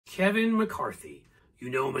Kevin McCarthy. You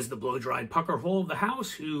know him as the blow-dried puckerhole of the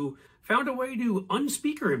House who found a way to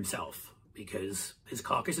unspeaker himself because his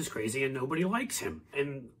caucus is crazy and nobody likes him.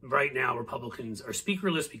 And right now, Republicans are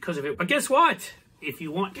speakerless because of it. But guess what? If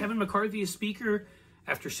you want Kevin McCarthy as speaker,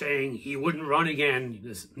 after saying he wouldn't run again,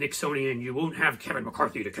 this Nixonian, you won't have Kevin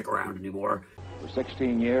McCarthy to kick around anymore. For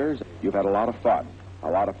 16 years, you've had a lot of fun.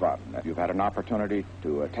 A lot of fun. You've had an opportunity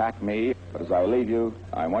to attack me. But as I leave you,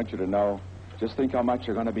 I want you to know, just think how much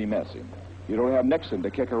you're going to be missing. You don't have Nixon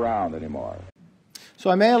to kick around anymore.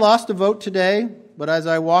 So I may have lost a vote today, but as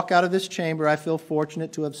I walk out of this chamber, I feel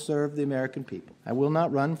fortunate to have served the American people. I will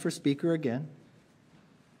not run for speaker again.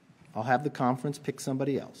 I'll have the conference pick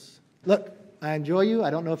somebody else. Look, I enjoy you.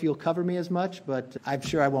 I don't know if you'll cover me as much, but I'm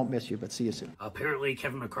sure I won't miss you, but see you soon. Apparently,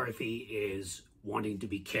 Kevin McCarthy is wanting to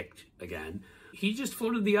be kicked again. He just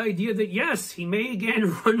floated the idea that, yes, he may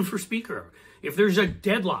again run for speaker. If there's a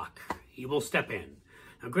deadlock, he will step in.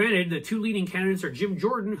 Now, granted, the two leading candidates are Jim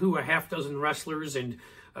Jordan, who a half dozen wrestlers and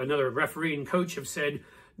another referee and coach have said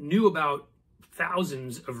knew about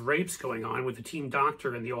thousands of rapes going on with the team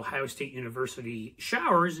doctor in the Ohio State University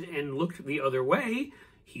showers and looked the other way.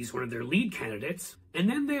 He's one of their lead candidates. And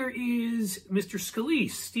then there is Mr.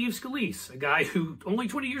 Scalise, Steve Scalise, a guy who only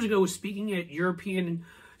 20 years ago was speaking at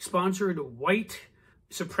European-sponsored white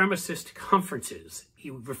supremacist conferences.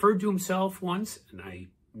 He referred to himself once, and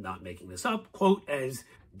I'm not making this up, quote, as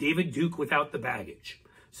David Duke without the baggage.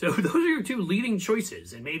 So those are your two leading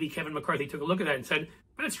choices. And maybe Kevin McCarthy took a look at that and said,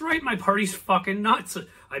 that's right, my party's fucking nuts.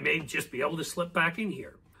 I may just be able to slip back in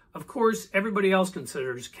here. Of course, everybody else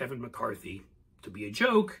considers Kevin McCarthy to be a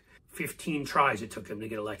joke. 15 tries it took him to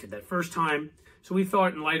get elected that first time. So we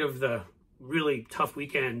thought, in light of the really tough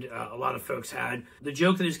weekend a lot of folks had, the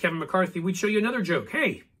joke that is Kevin McCarthy, we'd show you another joke.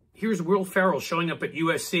 Hey, here's Will Ferrell showing up at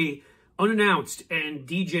USC unannounced and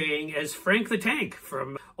DJing as Frank the Tank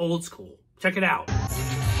from Old School. Check it out.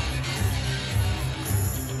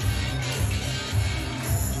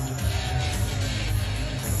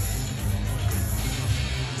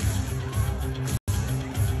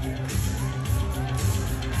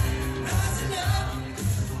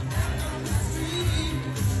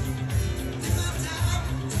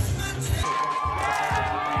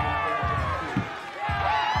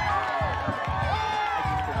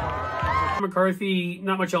 McCarthy,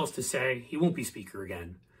 not much else to say. He won't be speaker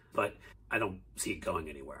again, but I don't see it going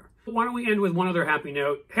anywhere. Why don't we end with one other happy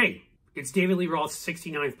note? Hey, it's David Lee Roth's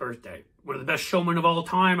 69th birthday. One of the best showmen of all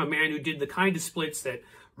time, a man who did the kind of splits that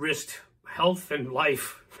risked health and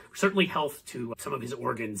life, certainly health to some of his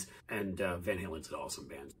organs, and Van Halen's an awesome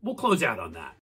band. We'll close out on that.